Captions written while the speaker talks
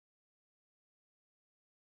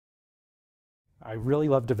I really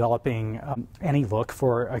love developing any look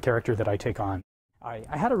for a character that I take on. I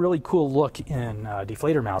had a really cool look in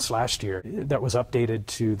Deflator Mouse last year that was updated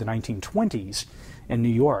to the 1920s in New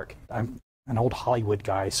York. I'm an old Hollywood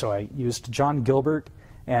guy, so I used John Gilbert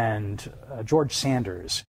and George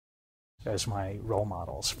Sanders as my role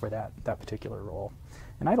models for that particular role.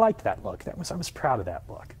 And I liked that look. I was proud of that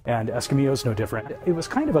look. And Escamillo is no different. It was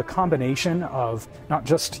kind of a combination of not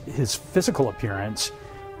just his physical appearance,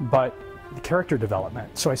 but the character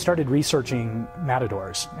development. So I started researching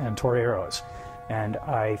matadors and toreros, and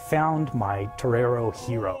I found my torero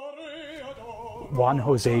hero, Jaun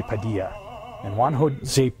José Padilla. And Jaun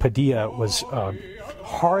José Padilla was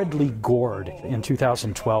horridly gored in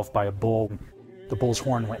 2012 by a bull. The bull's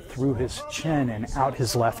horn went through his chin and out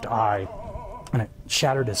his left eye, and it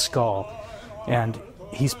shattered his skull. And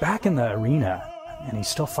he's back in the arena, and he's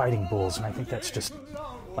still fighting bulls, and I think that's just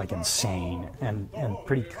like insane and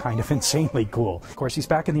pretty kind of insanely cool. Of course, he's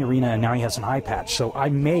back in the arena, and now he has an eye patch, so I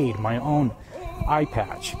made my own eye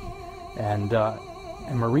patch. And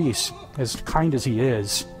Maurice, as kind as he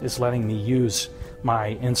is letting me use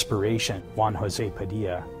my inspiration, Jaun José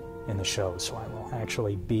Padilla, in the show, so I will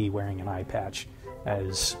actually be wearing an eye patch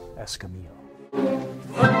as Escamillo.